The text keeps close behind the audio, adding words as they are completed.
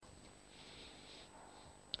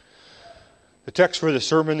The text for the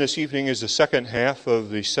sermon this evening is the second half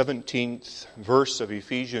of the 17th verse of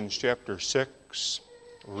Ephesians chapter 6.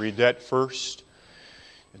 We'll read that first,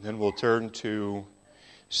 and then we'll turn to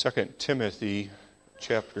 2 Timothy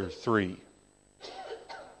chapter 3.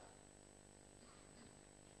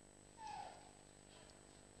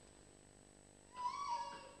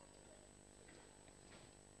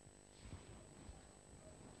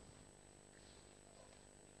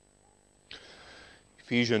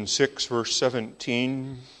 Ephesians 6, verse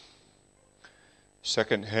 17,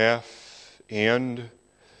 second half, and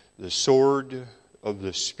the sword of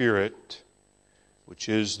the Spirit, which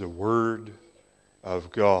is the Word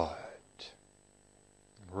of God.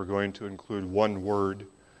 We're going to include one word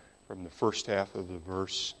from the first half of the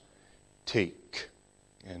verse, take,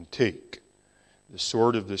 and take. The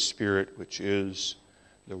sword of the Spirit, which is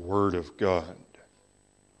the Word of God.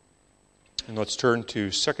 And let's turn to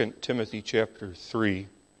 2 Timothy chapter 3,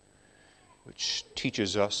 which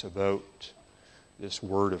teaches us about this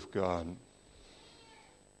Word of God.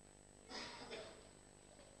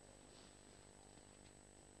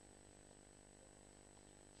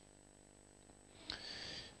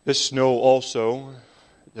 This know also,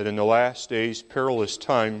 that in the last days perilous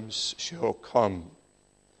times shall come.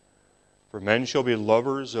 For men shall be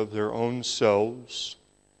lovers of their own selves,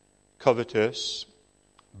 covetous,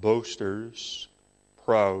 boasters,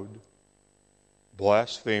 proud,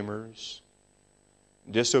 blasphemers,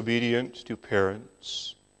 disobedient to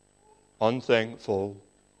parents, unthankful,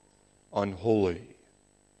 unholy,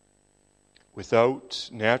 without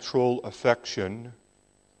natural affection,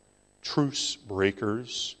 truce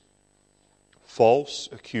breakers, false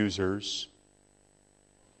accusers,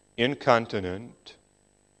 incontinent,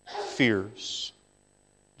 fierce,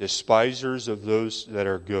 despisers of those that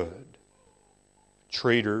are good,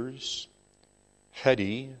 traitors,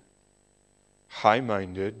 heady,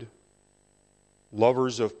 high-minded,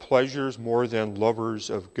 lovers of pleasures more than lovers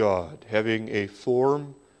of God, having a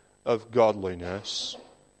form of godliness,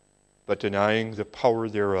 but denying the power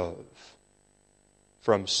thereof.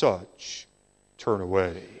 From such turn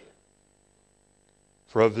away.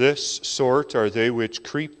 For of this sort are they which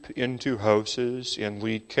creep into houses and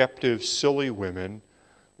lead captive silly women,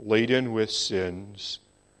 laden with sins,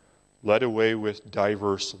 led away with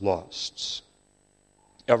diverse lusts,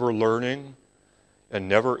 ever learning and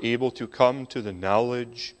never able to come to the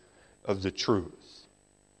knowledge of the truth.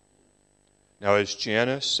 Now as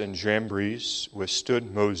Jannes and Jambres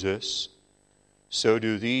withstood Moses, so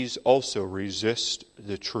do these also resist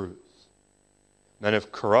the truth. Men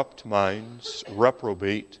of corrupt minds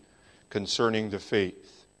reprobate concerning the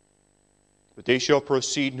faith. But they shall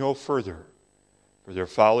proceed no further, for their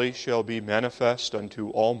folly shall be manifest unto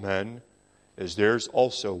all men, as theirs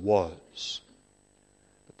also was.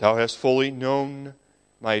 But thou hast fully known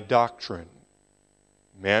my doctrine,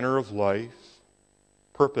 manner of life,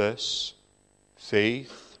 purpose,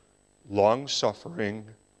 faith, long-suffering,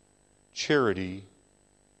 charity,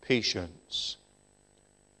 patience,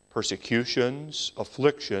 persecutions,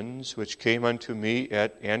 afflictions, which came unto me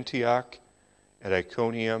at Antioch, at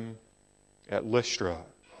Iconium, at Lystra.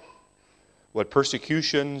 What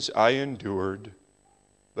persecutions I endured,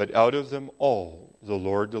 but out of them all the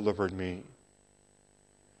Lord delivered me.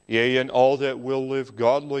 Yea, and all that will live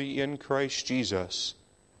godly in Christ Jesus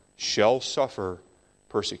shall suffer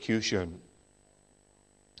persecution.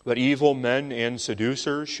 But evil men and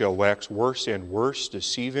seducers shall wax worse and worse,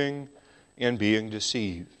 deceiving and being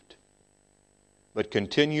deceived. But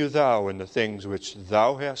continue thou in the things which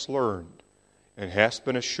thou hast learned and hast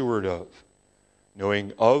been assured of,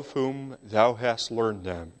 knowing of whom thou hast learned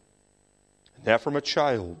them, and that from a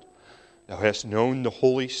child thou hast known the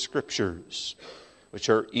holy Scriptures, which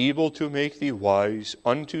are able to make thee wise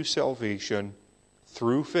unto salvation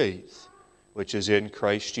through faith, which is in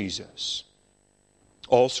Christ Jesus.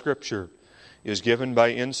 All Scripture is given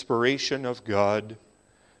by inspiration of God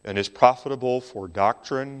and is profitable for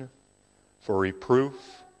doctrine, for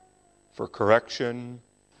reproof, for correction,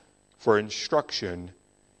 for instruction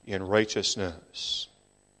in righteousness,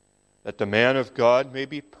 that the man of God may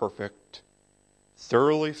be perfect,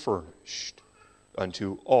 thoroughly furnished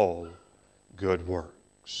unto all good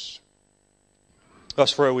works.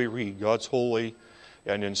 Thus far we read God's holy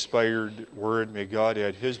and inspired word. May God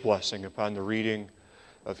add His blessing upon the reading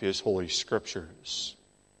of His holy Scriptures.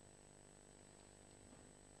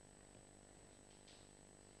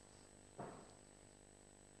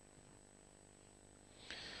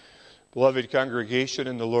 Beloved congregation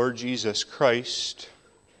in the Lord Jesus Christ,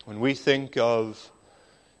 when we think of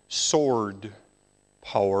sword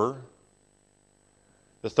power,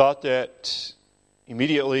 the thought that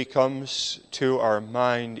immediately comes to our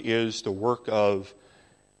mind is the work of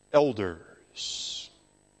elders.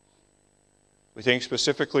 We think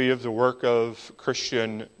specifically of the work of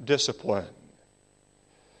Christian discipline.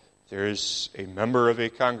 There is a member of a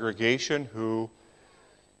congregation who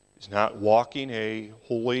is not walking a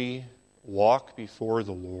holy walk before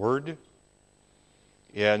the Lord,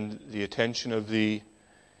 and the attention of the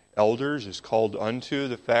elders is called unto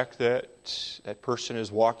the fact that that person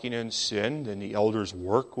is walking in sin, and the elders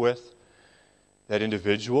work with that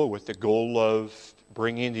individual with the goal of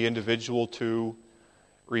bringing the individual to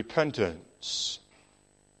repentance.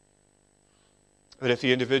 But if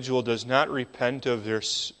the individual does not repent of the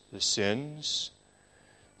sins,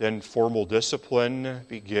 then formal discipline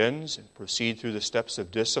begins and proceed through the steps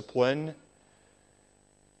of discipline.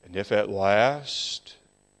 And if at last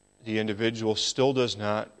the individual still does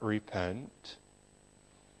not repent,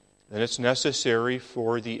 then it's necessary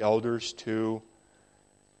for the elders to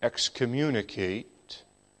excommunicate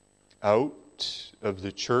out of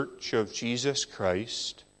the Church of Jesus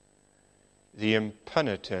Christ the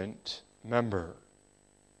impenitent member.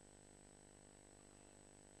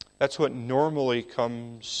 That's what normally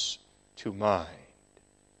comes to mind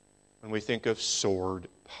when we think of sword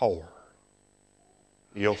power.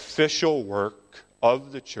 The official work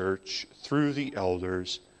of the church through the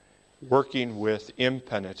elders working with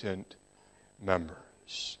impenitent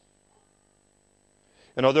members.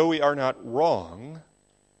 And although we are not wrong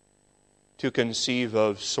to conceive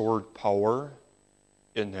of sword power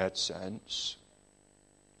in that sense,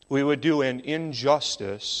 we would do an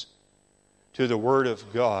injustice to the Word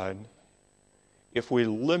of God if we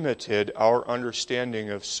limited our understanding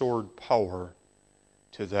of sword power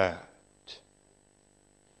to that.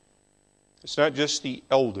 It's not just the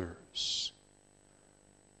elders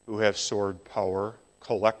who have sword power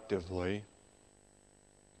collectively,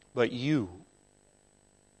 but you,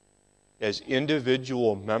 as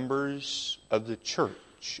individual members of the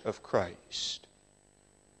Church of Christ,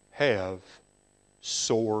 have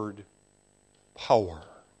sword power.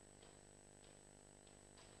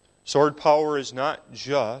 Sword power is not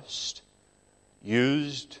just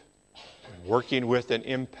used in working with an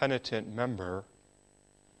impenitent member,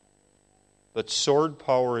 but sword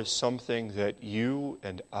power is something that you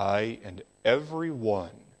and I and every one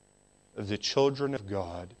of the children of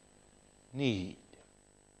God need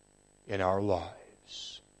in our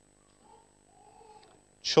lives.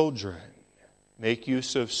 Children make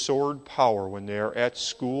use of sword power when they are at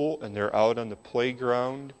school and they're out on the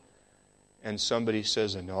playground and somebody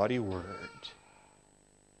says a naughty word.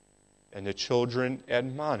 And the children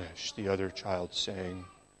admonish the other child, saying,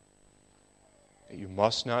 you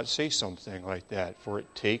must not say something like that, for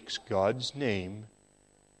it takes God's name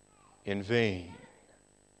in vain.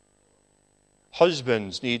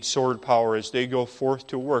 Husbands need sword power as they go forth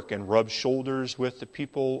to work and rub shoulders with the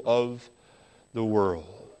people of the world.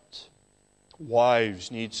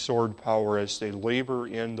 Wives need sword power as they labor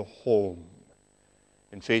in the home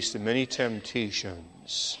and face the many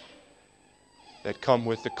temptations that come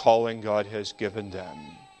with the calling God has given them.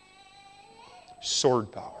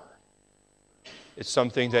 Sword power. It's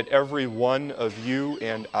something that every one of you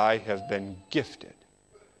and I have been gifted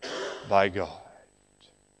by God.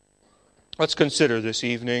 Let's consider this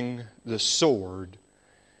evening the sword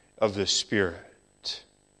of the Spirit.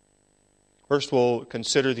 First, we'll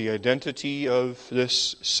consider the identity of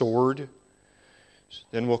this sword.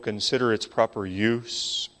 Then we'll consider its proper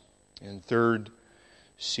use. And third,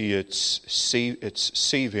 see its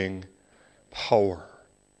saving power.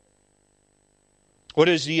 What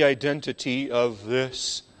is the identity of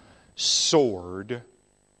this sword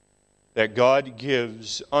that God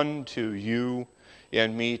gives unto you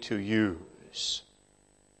and me to use?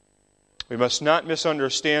 We must not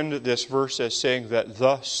misunderstand this verse as saying that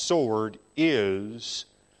the sword is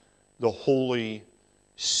the Holy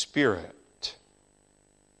Spirit.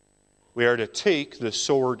 We are to take the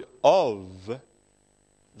sword of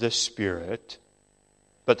the Spirit,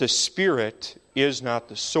 but the Spirit is not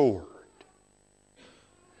the sword.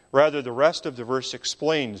 Rather, the rest of the verse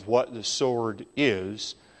explains what the sword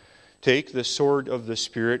is. Take the sword of the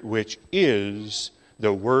Spirit, which is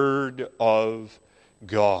the Word of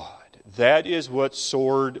God. That is what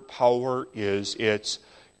sword power is. It's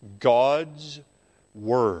God's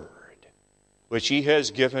Word, which He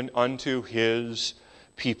has given unto His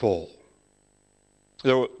people.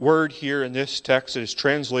 The word here in this text is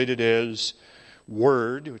translated as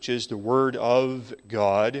Word, which is the Word of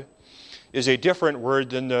God, is a different word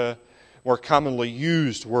than the more commonly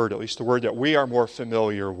used word, at least the word that we are more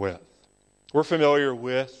familiar with. We're familiar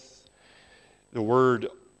with the word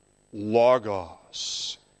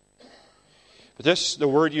logos. But the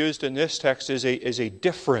word used in this text is a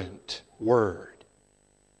different word.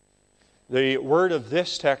 The word of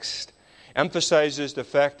this text emphasizes the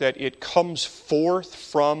fact that it comes forth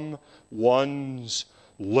from one's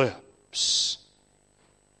lips.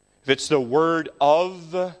 If it's the word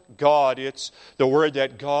of God, it's the word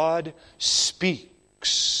that God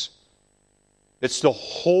speaks. It's the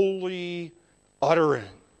holy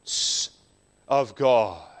utterance of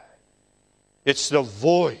God. It's the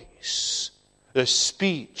voice, the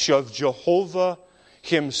speech of Jehovah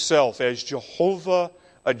Himself as Jehovah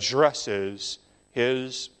addresses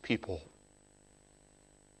His people.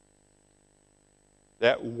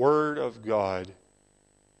 That word of God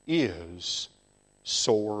is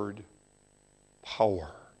sword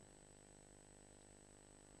power.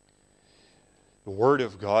 The word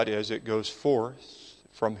of God, as it goes forth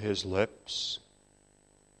from His lips,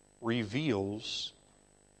 reveals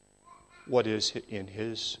what is in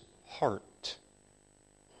His heart,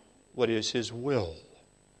 what is His will.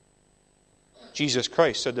 Jesus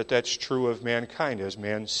Christ said that that's true of mankind as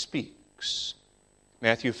man speaks.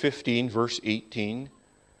 Matthew 15, verse 18,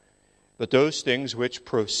 "But those things which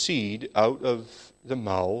proceed out of the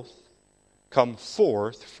mouth come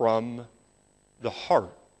forth from the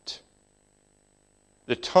heart."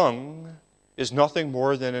 The tongue is nothing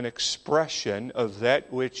more than an expression of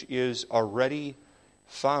that which is already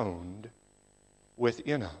found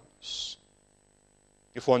within us.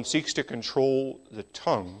 If one seeks to control the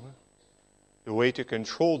tongue, the way to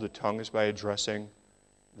control the tongue is by addressing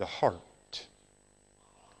the heart.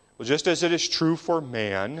 Well, just as it is true for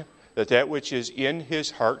man that which is in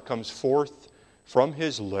his heart comes forth from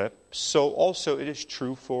his lips, so also it is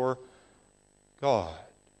true for God.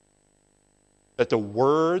 That the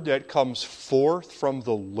word that comes forth from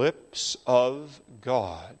the lips of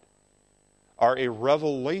God are a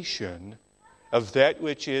revelation of that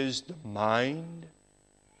which is the mind,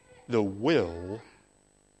 the will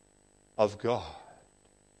of God.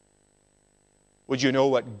 Would you know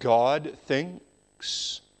what God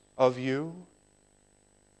thinks of you?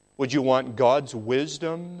 Would you want God's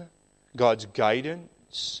wisdom, God's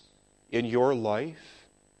guidance in your life?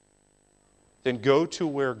 Then go to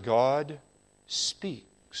where God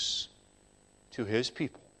speaks to His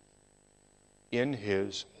people in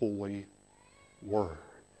His holy word.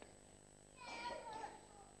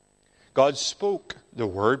 God spoke the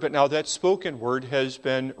word, but now that spoken word has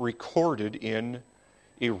been recorded in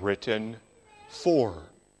a written form.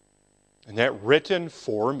 And that written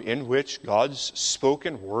form in which God's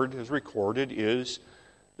spoken word is recorded is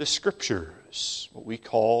the Scriptures, what we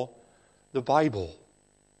call the Bible.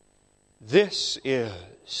 This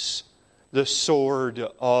is the sword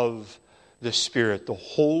of the Spirit, the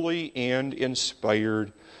holy and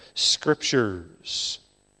inspired Scriptures.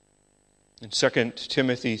 In 2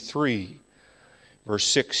 Timothy 3, verse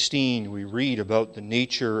 16, we read about the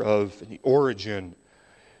nature of the origin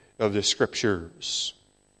of the Scriptures.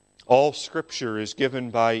 All Scripture is given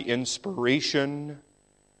by inspiration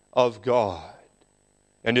of God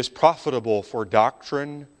and is profitable for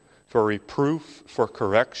doctrine, for reproof, for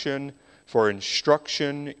correction, for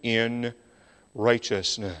instruction in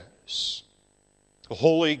righteousness. The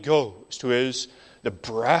Holy Ghost, who is the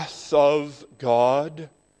breath of God,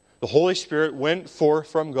 the Holy Spirit went forth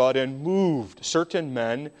from God and moved certain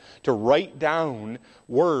men to write down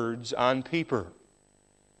words on paper.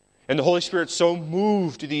 And the Holy Spirit so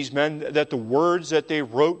moved these men that the words that they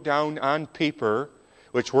wrote down on paper,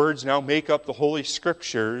 which words now make up the Holy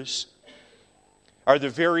Scriptures, are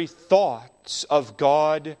the very thoughts of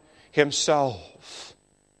God Himself.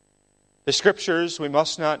 The Scriptures, we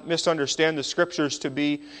must not misunderstand the Scriptures to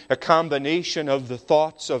be a combination of the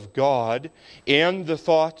thoughts of God and the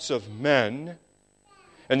thoughts of men,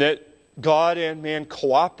 and that God and man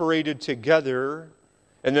cooperated together,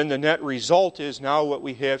 and then the net result is now what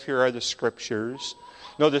we have here are the Scriptures.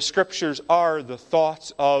 No, the Scriptures are the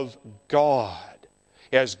thoughts of God,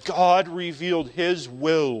 as God revealed His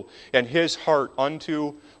will and His heart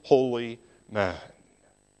unto holy men.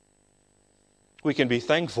 We can be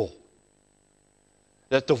thankful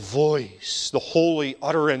that the voice, the holy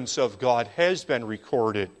utterance of God has been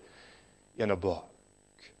recorded in a book.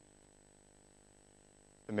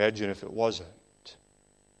 Imagine if it wasn't.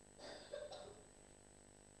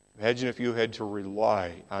 Imagine if you had to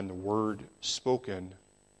rely on the word spoken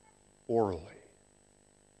orally.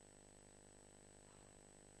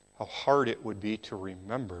 How hard it would be to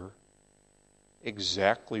remember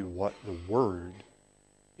exactly what the word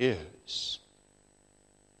is.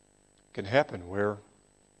 It can happen where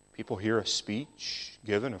people hear a speech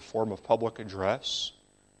given, a form of public address.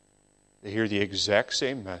 They hear the exact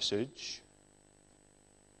same message.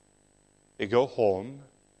 They go home.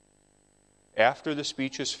 After the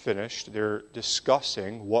speech is finished, they're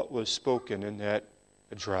discussing what was spoken in that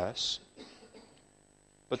address.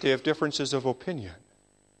 But they have differences of opinion.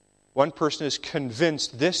 One person is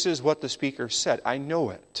convinced this is what the speaker said. I know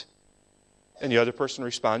it. And the other person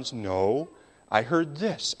responds, no, I heard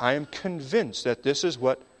this. I am convinced that this is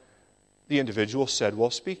what the individual said while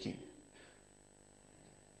speaking.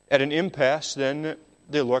 At an impasse, then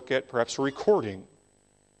they look at perhaps a recording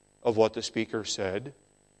of what the speaker said,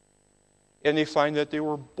 and they find that they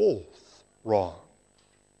were both wrong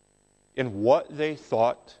in what they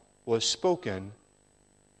thought was spoken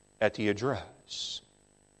at the address.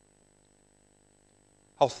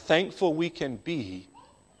 How thankful we can be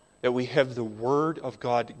that we have the Word of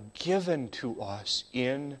God given to us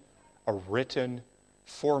in a written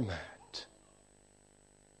format.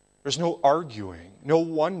 There's no arguing, no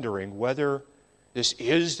wondering whether this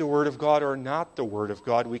is the Word of God or not the Word of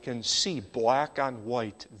God. We can see black on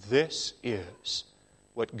white, this is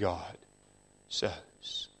what God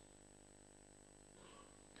says.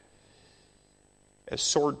 As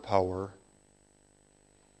sword power,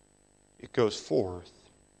 it goes forth,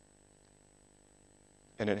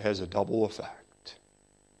 and it has a double effect.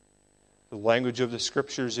 The language of the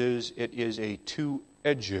Scriptures is, it is a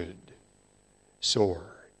two-edged sword.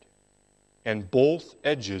 And both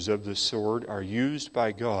edges of the sword are used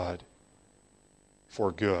by God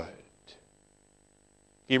for good.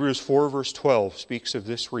 Hebrews 4 verse 12 speaks of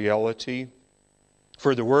this reality.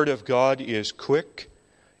 For the word of God is quick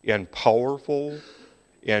and powerful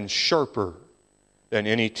and sharper than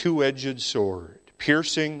any two-edged sword,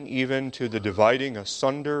 piercing even to the dividing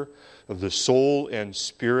asunder of the soul and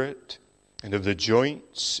spirit, and of the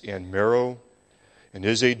joints and marrow, and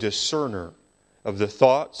is a discerner of the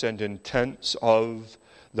thoughts and intents of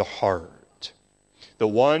the heart. The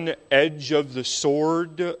one edge of the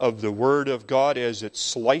sword of the Word of God as it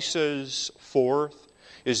slices forth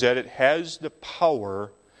is that it has the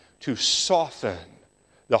power to soften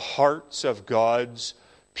the hearts of God's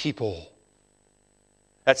people.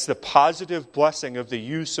 That's the positive blessing of the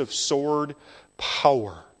use of sword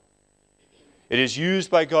power. It is used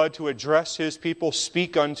by God to address His people,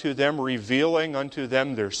 speak unto them, revealing unto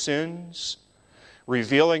them their sins,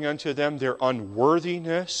 revealing unto them their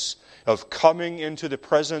unworthiness of coming into the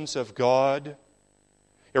presence of God.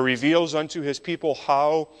 It reveals unto His people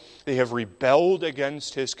how they have rebelled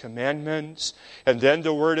against His commandments. And then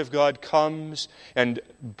the Word of God comes and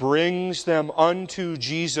brings them unto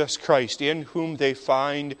Jesus Christ, in whom they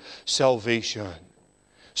find salvation.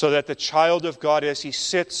 So that the child of God, as he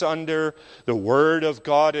sits under the Word of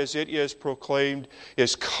God as it is proclaimed,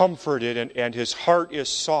 is comforted and his heart is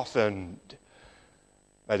softened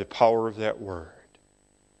by the power of that Word.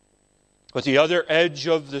 But the other edge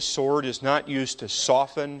of the sword is not used to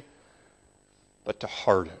soften, but to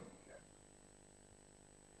harden.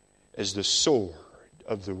 As the sword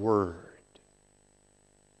of the Word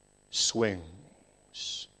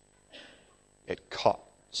swings, it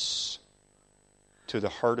cuts to the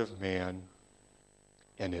heart of man,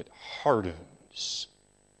 and it hardens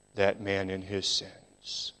that man in his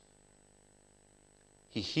sins.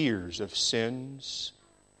 He hears of sins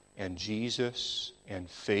and Jesus and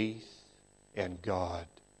faith and God,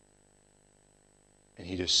 and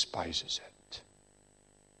he despises it.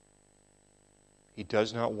 He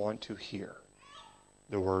does not want to hear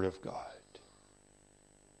the Word of God.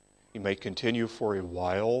 He may continue for a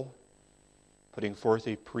while, putting forth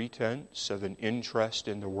a pretense of an interest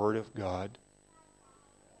in the Word of God,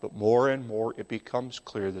 but more and more it becomes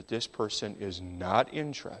clear that this person is not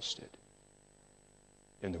interested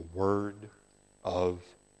in the Word of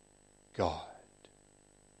God.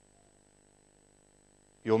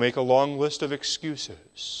 He'll make a long list of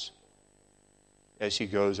excuses as he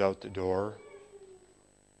goes out the door.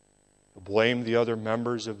 He'll blame the other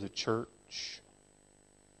members of the church.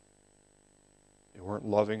 They weren't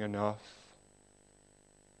loving enough.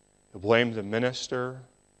 He'll blame the minister.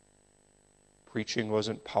 Preaching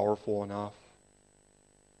wasn't powerful enough.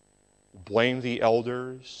 He'll blame the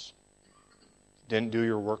elders. Didn't do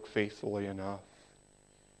your work faithfully enough.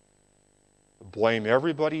 He'll blame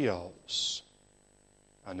everybody else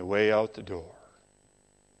on the way out the door.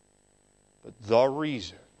 But the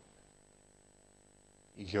reason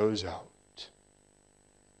he goes out,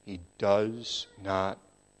 he does not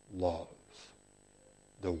love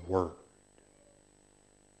the Word.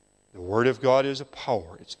 The Word of God is a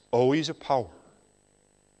power. It's always a power.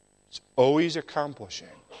 It's always accomplishing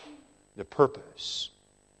the purpose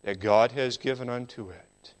that God has given unto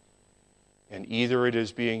it. And either it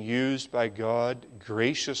is being used by God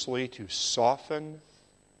graciously to soften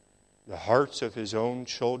the hearts of His own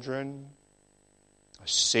children a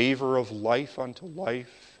savor of life unto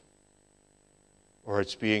life, or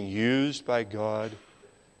it's being used by God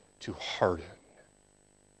to harden,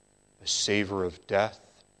 a savor of death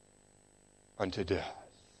unto death.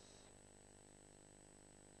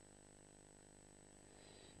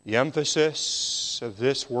 The emphasis of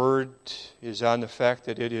this word is on the fact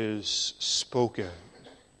that it is spoken.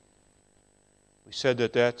 We said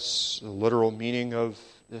that that's the literal meaning of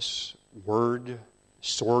this word,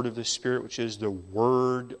 sword of the Spirit, which is the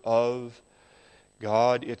word of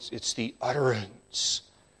God. It's the utterance.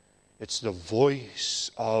 It's the voice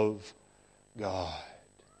of God.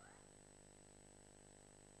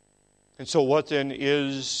 And so what then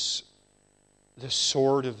is the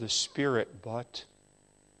sword of the Spirit but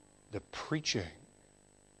the preaching?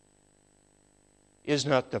 Is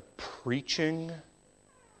not the preaching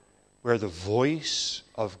where the voice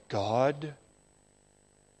of God,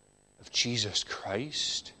 of Jesus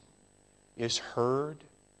Christ, is heard?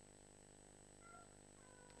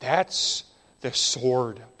 That's the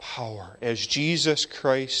sword power, as Jesus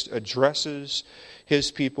Christ addresses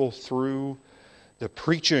His people through the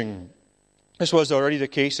preaching. This was already the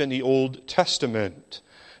case in the Old Testament,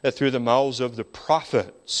 that through the mouths of the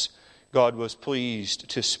prophets, God was pleased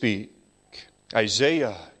to speak.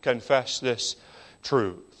 Isaiah confessed this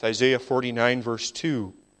truth. Isaiah 49, verse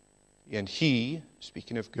 2. And He,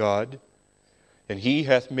 speaking of God, and He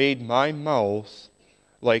hath made my mouth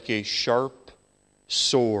like a sharp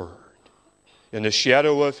sword. In the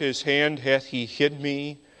shadow of His hand hath He hid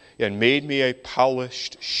me, and made me a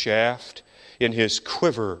polished shaft. In His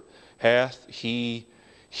quiver hath He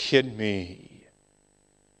hid me.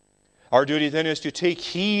 Our duty then is to take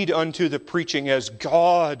heed unto the preaching as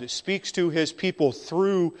God speaks to His people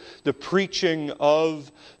through the preaching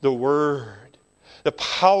of the Word. The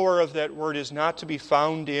power of that Word is not to be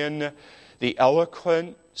found in the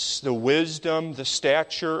eloquence, the wisdom, the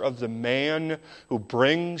stature of the man who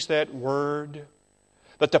brings that Word.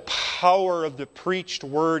 But the power of the preached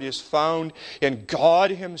Word is found in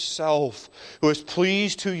God Himself, who is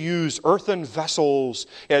pleased to use earthen vessels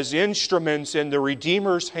as instruments in the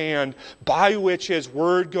Redeemer's hand, by which His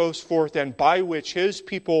Word goes forth and by which His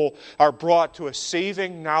people are brought to a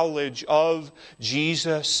saving knowledge of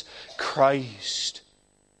Jesus Christ.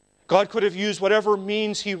 God could have used whatever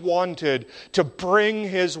means He wanted to bring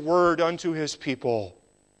His Word unto His people.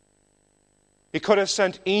 He could have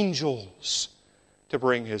sent angels to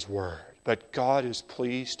bring His Word. But God is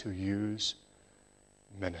pleased to use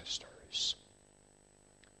ministers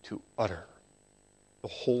to utter the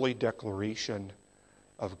holy declaration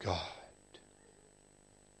of God.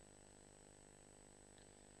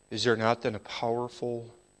 Is there not then a powerful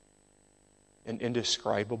and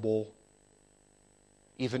indescribable,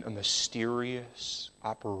 even a mysterious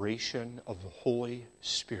operation of the Holy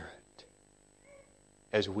Spirit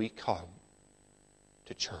as we come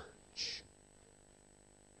to church?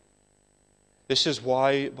 This is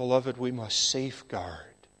why, beloved, we must safeguard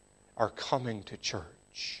our coming to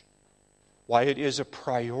church. Why it is a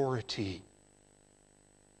priority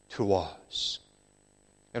to us.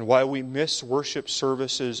 And why we miss worship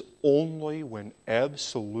services only when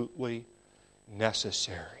absolutely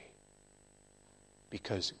necessary.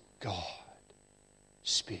 Because God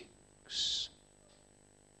speaks.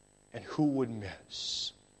 And who would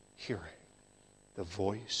miss hearing the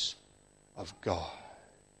voice of God?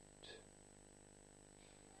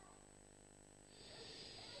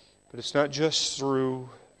 But it's not just through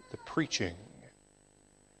the preaching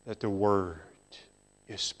that the Word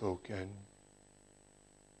is spoken.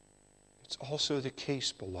 It's also the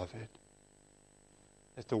case, beloved,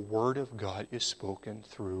 that the Word of God is spoken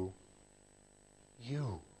through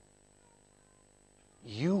you.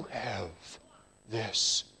 You have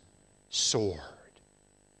this sword.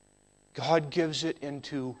 God gives it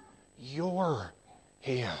into your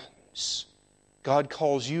hands. God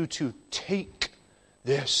calls you to take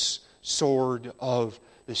this sword of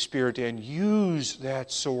the Spirit and use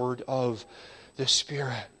that sword of the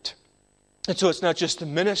Spirit. And so it's not just the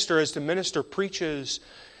minister, as the minister preaches,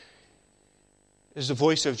 is the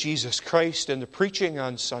voice of Jesus Christ and the preaching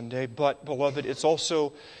on Sunday, but, beloved, it's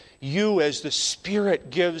also you as the Spirit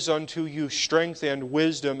gives unto you strength and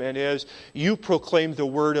wisdom, and as you proclaim the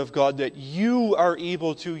Word of God, that you are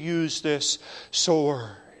able to use this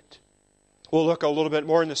sword. We'll look a little bit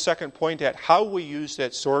more in the second point at how we use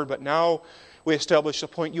that sword, but now we establish the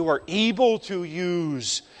point you are able to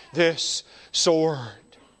use this sword.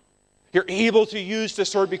 You're able to use the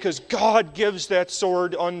sword because God gives that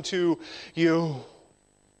sword unto you.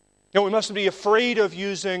 And we mustn't be afraid of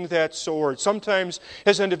using that sword. Sometimes,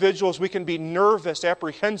 as individuals, we can be nervous,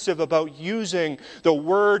 apprehensive about using the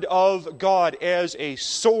Word of God as a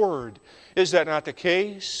sword. Is that not the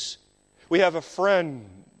case? We have a friend,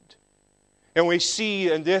 and we see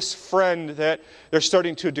in this friend that they're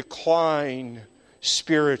starting to decline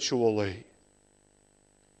spiritually.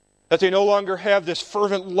 That they no longer have this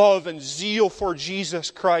fervent love and zeal for Jesus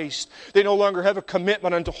Christ. They no longer have a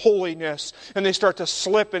commitment unto holiness. And they start to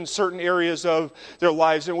slip in certain areas of their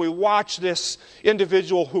lives. And we watch this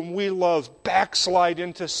individual whom we love backslide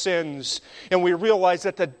into sins. And we realize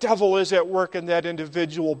that the devil is at work in that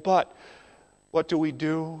individual. But what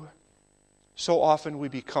do? So often we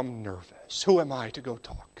become nervous. Who am I to go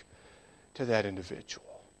talk to that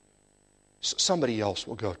individual? Somebody else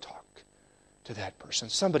will go talk to that person.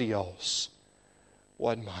 Somebody else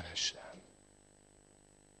will admonish them.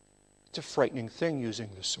 It's a frightening thing using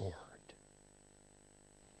the sword.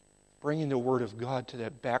 Bringing the Word of God to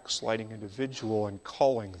that backsliding individual and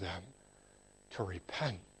calling them to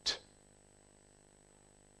repent.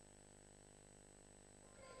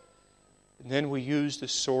 And then we use the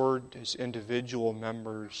sword as individual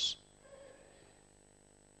members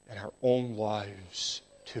in our own lives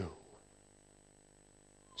too.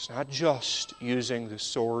 It's not just using the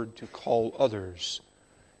sword to call others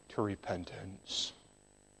to repentance.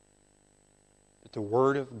 But the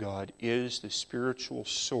Word of God is the spiritual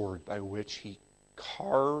sword by which He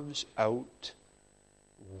carves out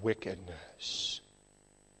wickedness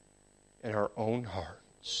in our own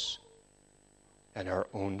hearts and our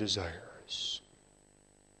own desires.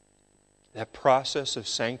 That process of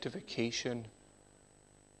sanctification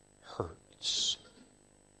hurts.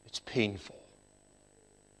 It's painful.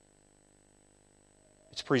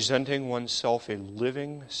 It's presenting oneself a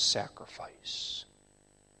living sacrifice.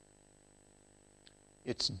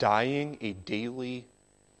 It's dying a daily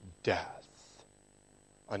death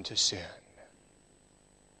unto sin.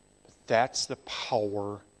 But that's the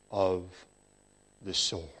power of the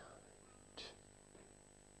sword.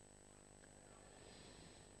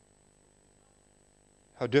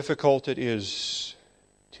 How difficult it is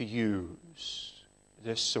to use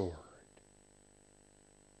this sword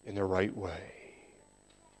in the right way.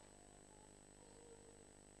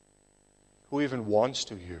 Who even wants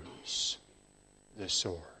to use this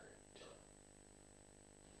sword?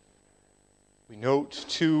 We note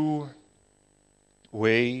two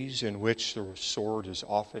ways in which the sword is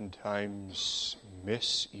oftentimes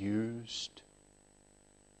misused.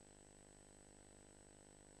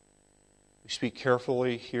 We speak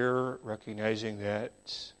carefully here, recognizing that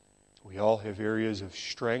we all have areas of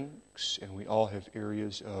strengths and we all have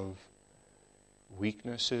areas of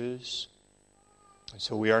weaknesses. And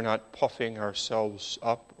so we are not puffing ourselves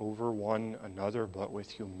up over one another, but with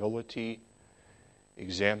humility,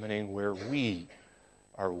 examining where we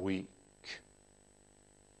are weak.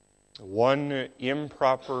 One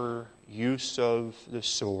improper use of the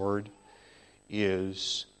sword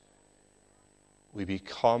is we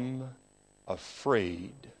become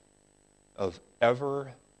afraid of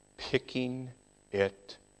ever picking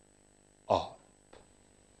it up.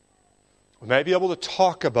 We might be able to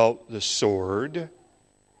talk about the sword.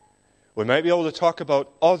 We might be able to talk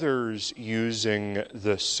about others using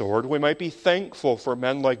the sword. We might be thankful for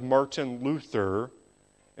men like Martin Luther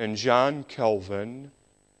and John Calvin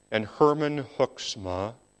and Herman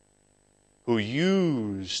Hoeksema who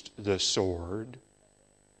used the sword.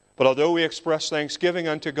 But although we express thanksgiving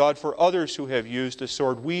unto God for others who have used the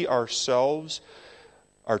sword, we ourselves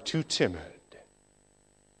are too timid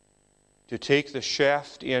to take the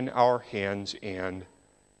shaft in our hands and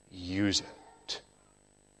use it.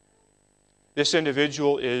 This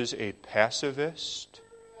individual is a pacifist.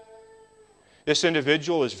 This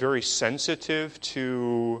individual is very sensitive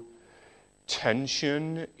to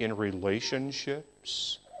tension in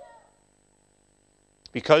relationships.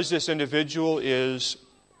 Because this individual has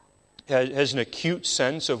an acute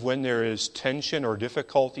sense of when there is tension or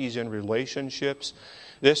difficulties in relationships,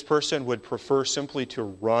 this person would prefer simply to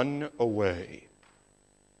run away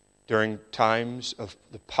during times of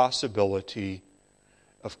the possibility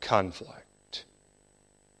of conflict.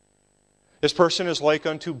 This person is like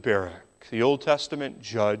unto Barak, the Old Testament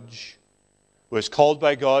judge, who was called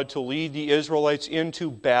by God to lead the Israelites into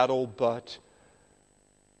battle, but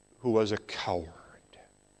who was a coward.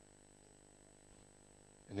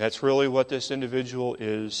 And that's really what this individual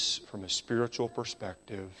is from a spiritual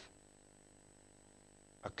perspective.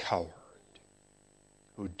 A coward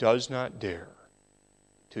who does not dare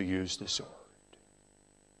to use the sword.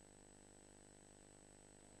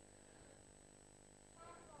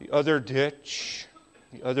 The other ditch,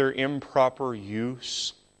 the other improper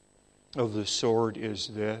use of the sword is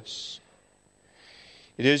this.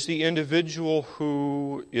 It is the individual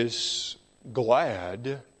who is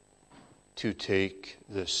glad to take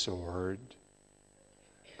the sword,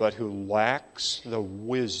 but who lacks the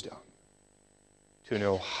wisdom to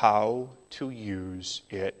know how to use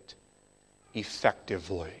it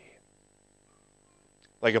effectively.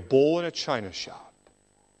 Like a bull in a china shop,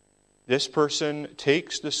 this person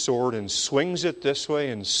takes the sword and swings it this way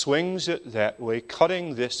and swings it that way,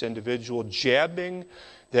 cutting this individual, jabbing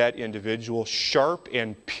that individual, sharp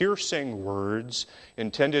and piercing words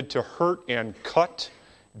intended to hurt and cut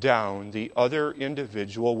down the other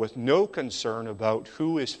individual with no concern about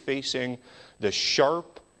who is facing the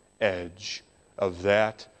sharp edge of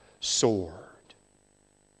that sword.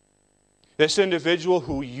 This individual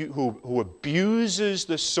who abuses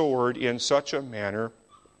the sword in such a manner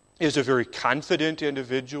is a very confident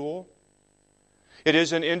individual. It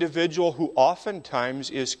is an individual who oftentimes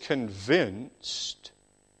is convinced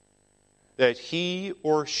that he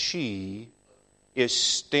or she is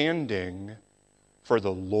standing for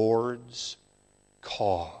the Lord's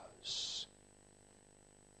cause.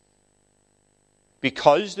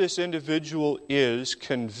 Because this individual is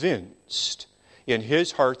convinced in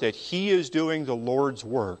his heart that he is doing the Lord's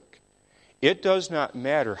work, it does not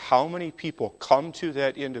matter how many people come to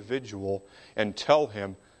that individual and tell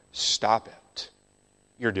him, stop it.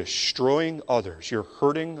 You're destroying others. You're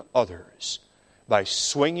hurting others by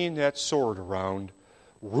swinging that sword around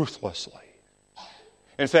ruthlessly.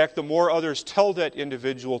 In fact, the more others tell that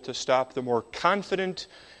individual to stop, the more confident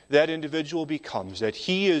that individual becomes that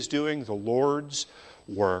he is doing the Lord's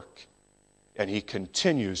work, and he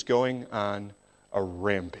continues going on a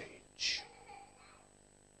rampage.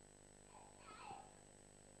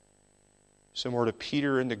 Similar to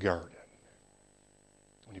Peter in the garden,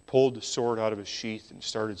 when he pulled the sword out of his sheath and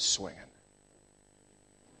started swinging.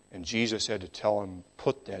 And Jesus had to tell him,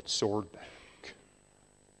 put that sword back.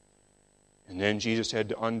 And then Jesus had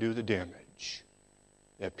to undo the damage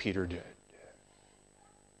that Peter did.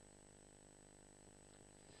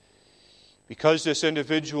 Because this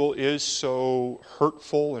individual is so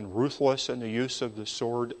hurtful and ruthless in the use of the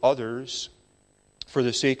sword, others, for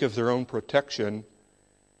the sake of their own protection,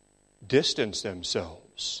 distance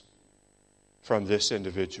themselves from this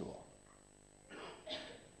individual.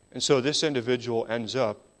 And so this individual ends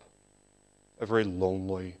up a very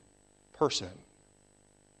lonely person,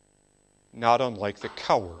 not unlike the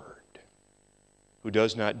coward who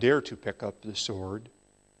does not dare to pick up the sword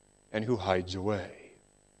and who hides away.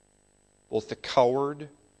 Both the coward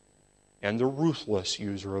and the ruthless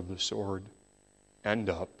user of the sword end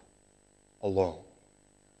up alone.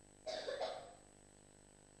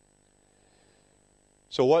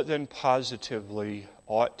 So what then positively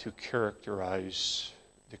ought to characterize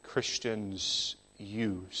the Christian's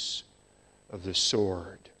use of the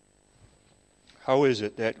sword? How is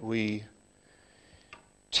it that we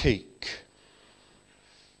take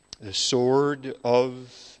the sword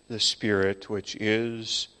of the Spirit, which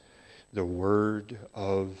is the Word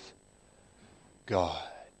of God?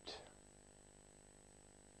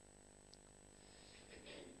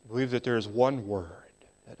 I believe that there is one word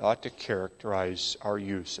that ought to characterize our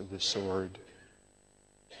use of the sword: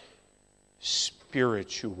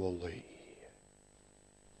 spiritually.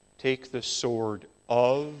 Take the sword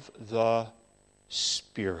of the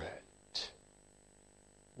Spirit,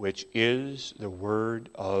 which is the Word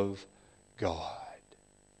of God.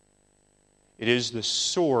 It is the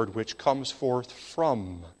sword which comes forth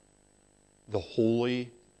from the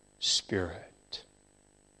Holy Spirit.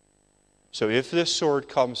 So if this sword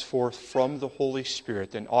comes forth from the Holy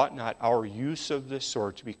Spirit, then ought not our use of this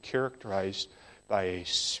sword to be characterized by a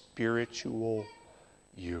spiritual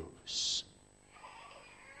use?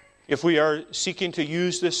 If we are seeking to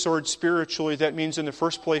use this sword spiritually, that means in the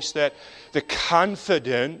first place that the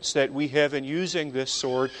confidence that we have in using this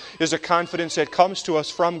sword is a confidence that comes to us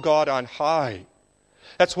from God on high.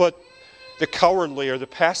 That's what the cowardly or the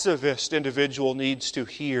passivist individual needs to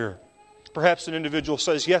hear. Perhaps an individual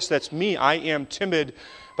says, yes, that's me. I am timid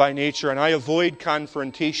by nature and I avoid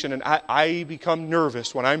confrontation and I become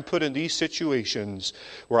nervous when I'm put in these situations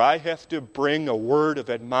where I have to bring a word of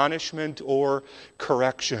admonishment or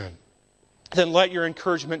correction. Then let your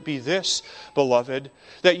encouragement be this, beloved,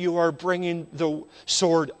 that you are bringing the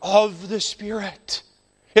sword of the Spirit.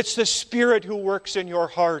 It's the Spirit who works in your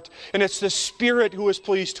heart, and it's the Spirit who is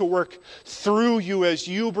pleased to work through you as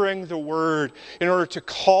you bring the Word in order to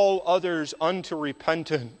call others unto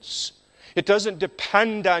repentance. It doesn't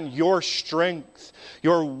depend on your strength,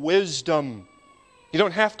 your wisdom, You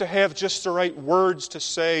don't have to have just the right words to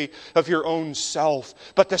say of your own self,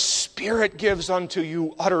 but the Spirit gives unto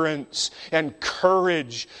you utterance and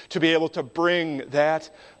courage to be able to bring that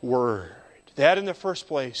word. That, in the first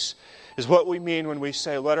place, is what we mean when we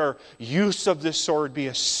say, let our use of this sword be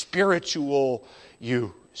a spiritual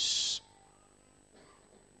use.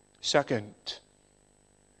 Second,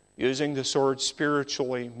 using the sword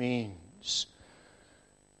spiritually means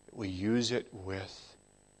that we use it with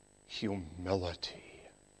humility.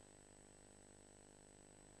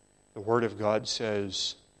 The Word of God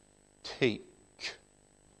says, take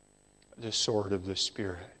the sword of the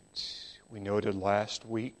Spirit. We noted last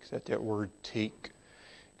week that word take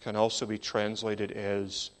can also be translated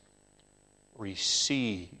as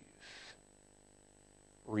receive.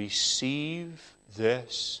 Receive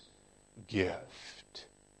this gift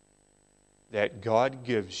that God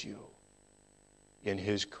gives you in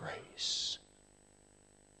His grace.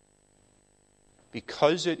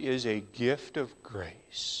 Because it is a gift of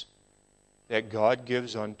grace that God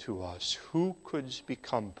gives unto us, who could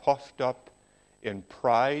become puffed up in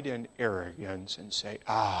pride and arrogance and say,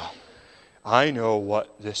 I know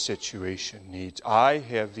what this situation needs. I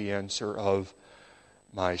have the answer of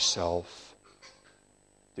myself.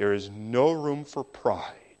 There is no room for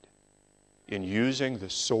pride in using the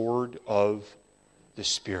sword of the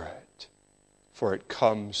Spirit, for it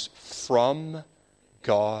comes from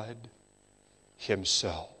God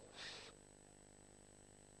Himself.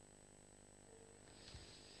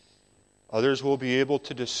 Others will be able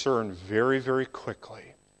to discern very, very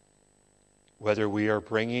quickly whether we are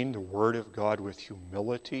bringing the Word of God with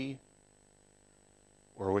humility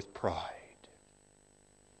or with pride.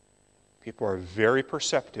 People are very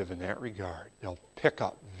perceptive in that regard. They'll pick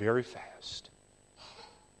up very fast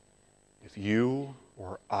if you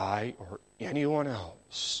or I or anyone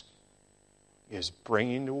else is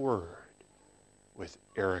bringing the Word with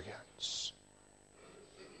arrogance.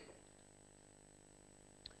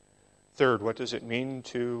 Third, what does it mean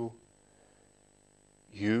to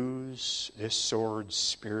use this sword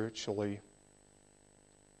spiritually?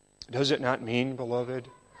 Does it not mean, beloved,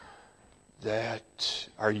 that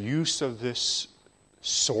our use of this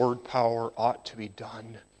sword power ought to be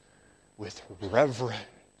done with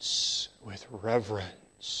reverence,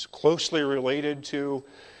 closely related to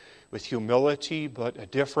with humility, but a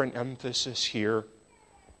different emphasis here.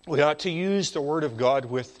 We ought to use the Word of God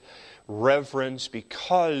with reverence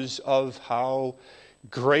because of how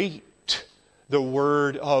great the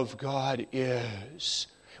Word of God is.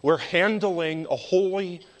 We're handling a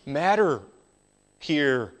holy matter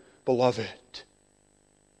here, beloved.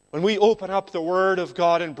 When we open up the Word of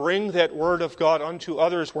God and bring that Word of God unto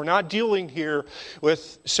others, we're not dealing here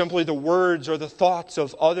with simply the words or the thoughts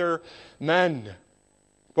of other men,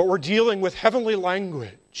 but we're dealing with heavenly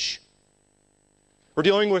language. We're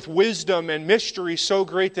dealing with wisdom and mystery so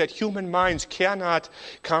great that human minds cannot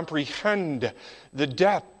comprehend the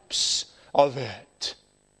depths of it.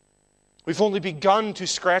 We've only begun to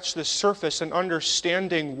scratch the surface in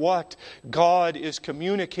understanding what God is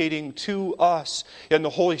communicating to us in the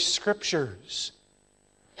Holy Scriptures.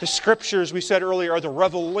 The Scriptures, we said earlier, are the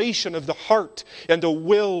revelation of the heart and the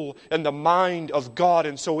will and the mind of God,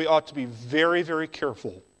 and so we ought to be very, very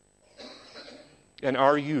careful in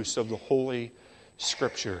our use of the Holy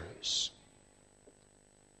Scriptures.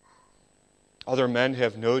 Other men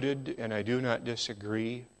have noted, and I do not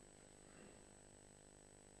disagree,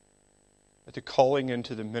 that the calling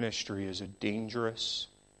into the ministry is a dangerous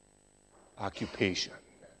occupation.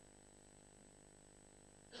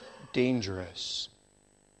 Dangerous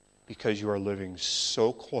because you are living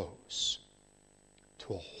so close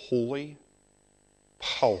to a holy,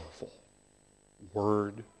 powerful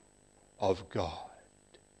Word of God.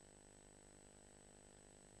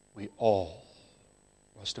 We all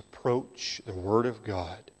must approach the Word of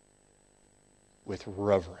God with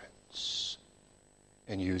reverence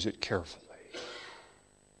and use it carefully.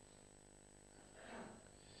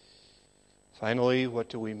 Finally, what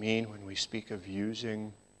do we mean when we speak of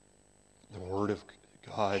using the Word of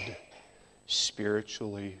God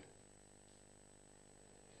spiritually?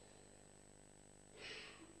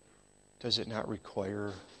 Does it not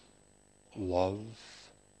require love?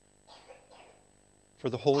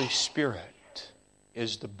 For the Holy Spirit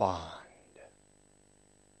is the bond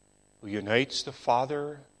who unites the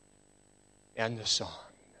Father and the Son.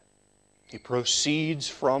 He proceeds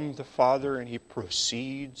from the Father and He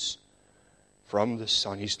proceeds from the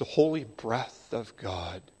Son. He's the holy breath of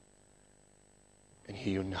God, and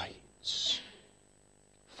He unites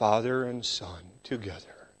Father and Son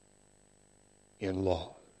together in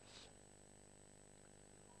love.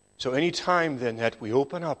 So any time then that we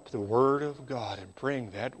open up the Word of God and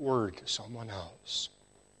bring that Word to someone else,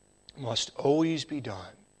 it must always be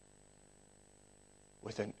done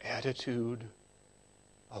with an attitude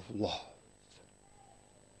of love.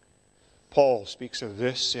 Paul speaks of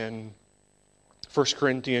this in 1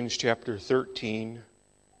 Corinthians chapter 13.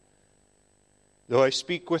 Though I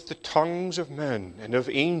speak with the tongues of men and of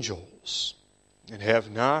angels, and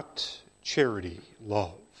have not charity,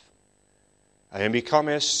 love, I am become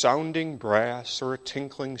as sounding brass or a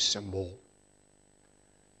tinkling cymbal.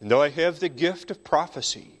 And though I have the gift of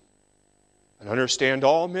prophecy, and understand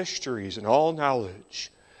all mysteries and all knowledge,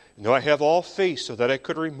 and though I have all faith so that I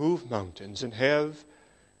could remove mountains, and have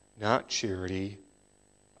not charity,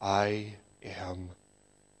 I am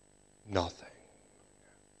nothing.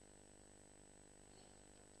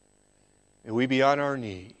 May we be on our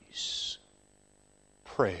knees,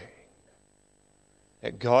 praying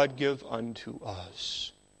that God give unto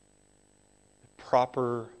us the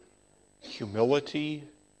proper humility,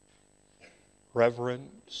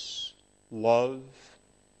 reverence, love,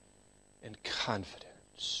 and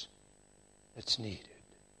confidence that's needed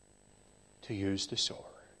to use the sword.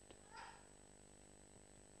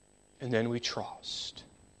 And then we trust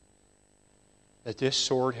that this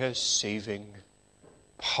sword has saving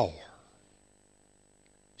power.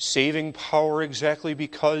 Saving power exactly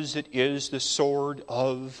because it is the sword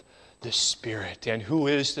of the Spirit. And who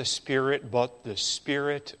is the Spirit but the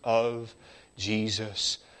Spirit of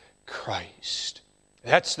Jesus Christ?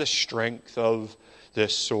 That's the strength of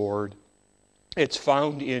this sword. It's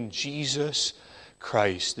found in Jesus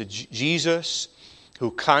Christ. The Jesus who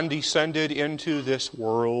condescended into this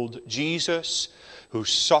world. Jesus who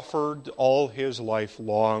suffered all his life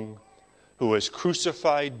long. Who was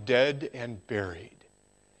crucified, dead, and buried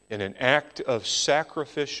in an act of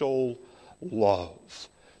sacrificial love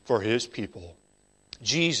for his people.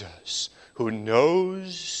 Jesus, who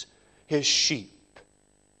knows his sheep,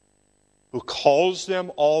 who calls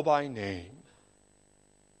them all by name.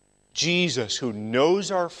 Jesus, who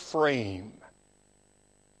knows our frame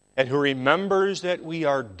and who remembers that we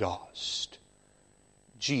are dust.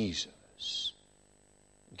 Jesus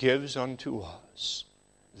gives unto us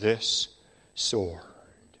this sword.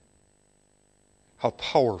 How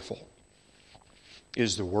powerful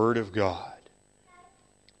is the Word of God.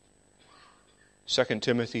 2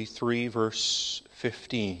 Timothy 3 verse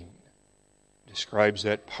 15 describes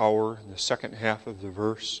that power in the second half of the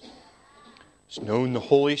verse. It's known the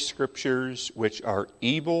Holy Scriptures which are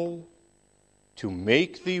able to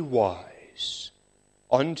make thee wise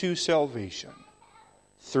unto salvation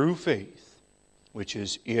through faith which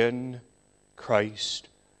is in Christ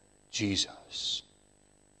Jesus.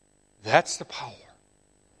 That's the power.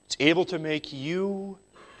 It's able to make you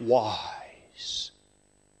wise.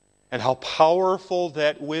 And how powerful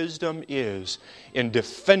that wisdom is in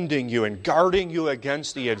defending you and guarding you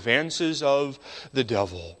against the advances of the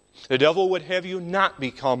devil. The devil would have you not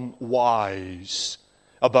become wise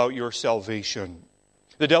about your salvation.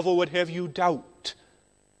 The devil would have you doubt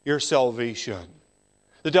your salvation.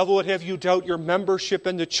 The devil would have you doubt your membership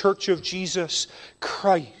in the Church of Jesus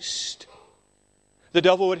Christ. The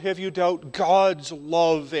devil would have you doubt God's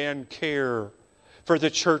love and care for the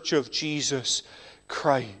Church of Jesus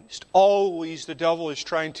Christ. Always the devil is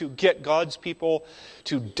trying to get God's people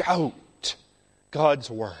to doubt God's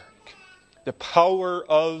work. The power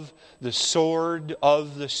of the sword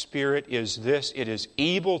of the Spirit is this: it is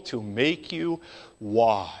able to make you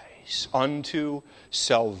wise unto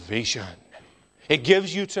salvation. It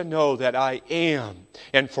gives you to know that I am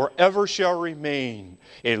and forever shall remain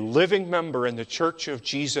a living member in the Church of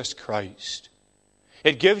Jesus Christ.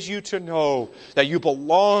 It gives you to know that you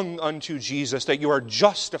belong unto Jesus, that you are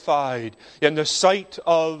justified in the sight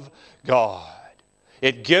of God.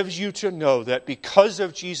 It gives you to know that because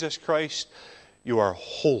of Jesus Christ, you are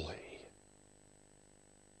holy.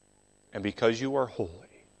 And because you are holy,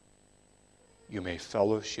 you may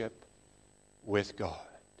fellowship with God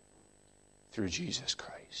through Jesus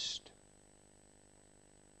Christ.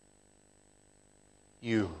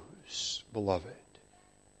 Use, beloved,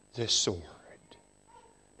 this sword.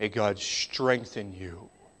 May God strengthen you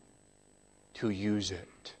to use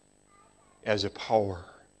it as a power.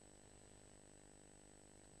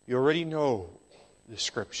 You already know the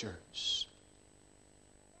Scriptures.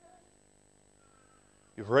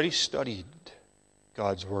 You've already studied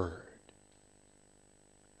God's Word.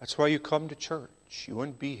 That's why you come to church. You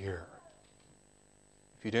wouldn't be here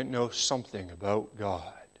if you didn't know something about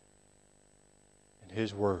God and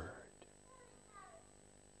His Word.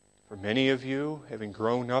 For many of you, having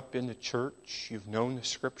grown up in the church, you've known the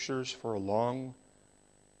Scriptures for a long,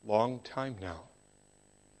 long time now.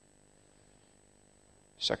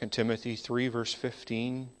 2 Timothy 3, verse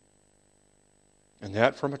 15. And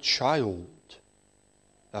that from a child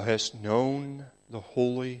thou hast known the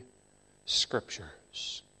Holy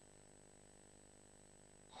Scriptures.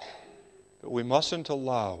 But we mustn't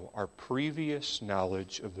allow our previous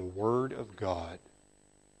knowledge of the Word of God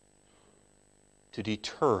to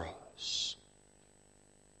deter us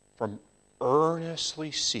from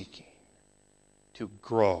earnestly seeking to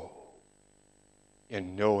grow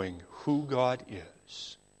in knowing who God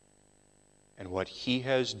is and what He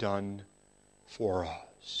has done for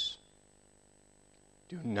us.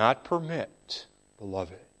 Do not permit,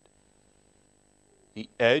 beloved, the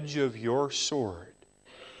edge of your sword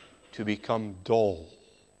to become dull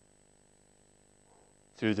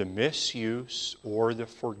through the misuse or the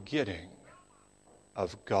forgetting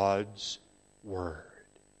of God's Word.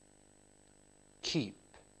 Keep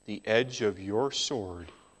the edge of your sword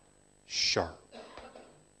sharp,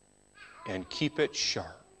 and keep it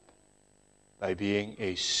sharp by being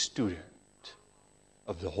a student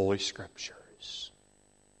of the Holy Scriptures.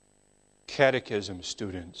 Catechism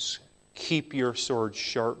students, keep your sword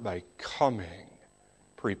sharp by coming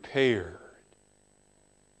prepared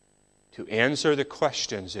to answer the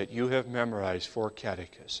questions that you have memorized for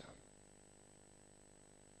catechism.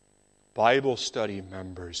 Bible study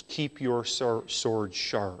members, keep your sword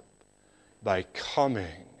sharp by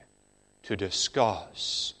coming to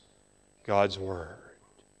discuss God's Word.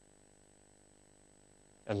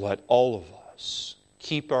 And let all of us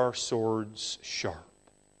keep our swords sharp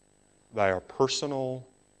by our personal,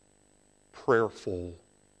 prayerful,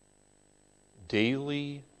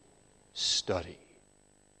 daily study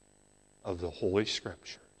of the Holy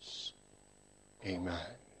Scriptures. Amen.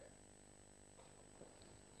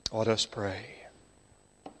 Let us pray.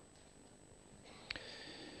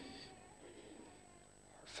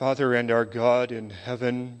 Father and our God in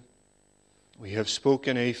heaven, we have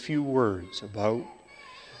spoken a few words about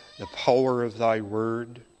the power of Thy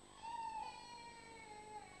Word.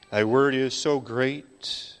 Thy Word is so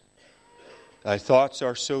great, Thy thoughts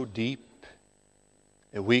are so deep,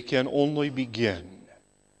 that we can only begin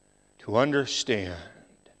to understand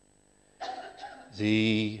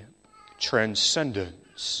the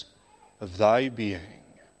transcendence of Thy being.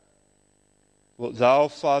 Wilt Thou,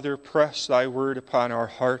 Father, press Thy Word upon our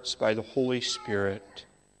hearts by the Holy Spirit.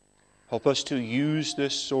 Help us to use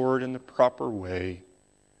this sword in the proper way.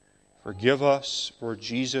 Forgive us for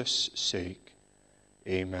Jesus' sake.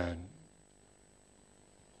 Amen.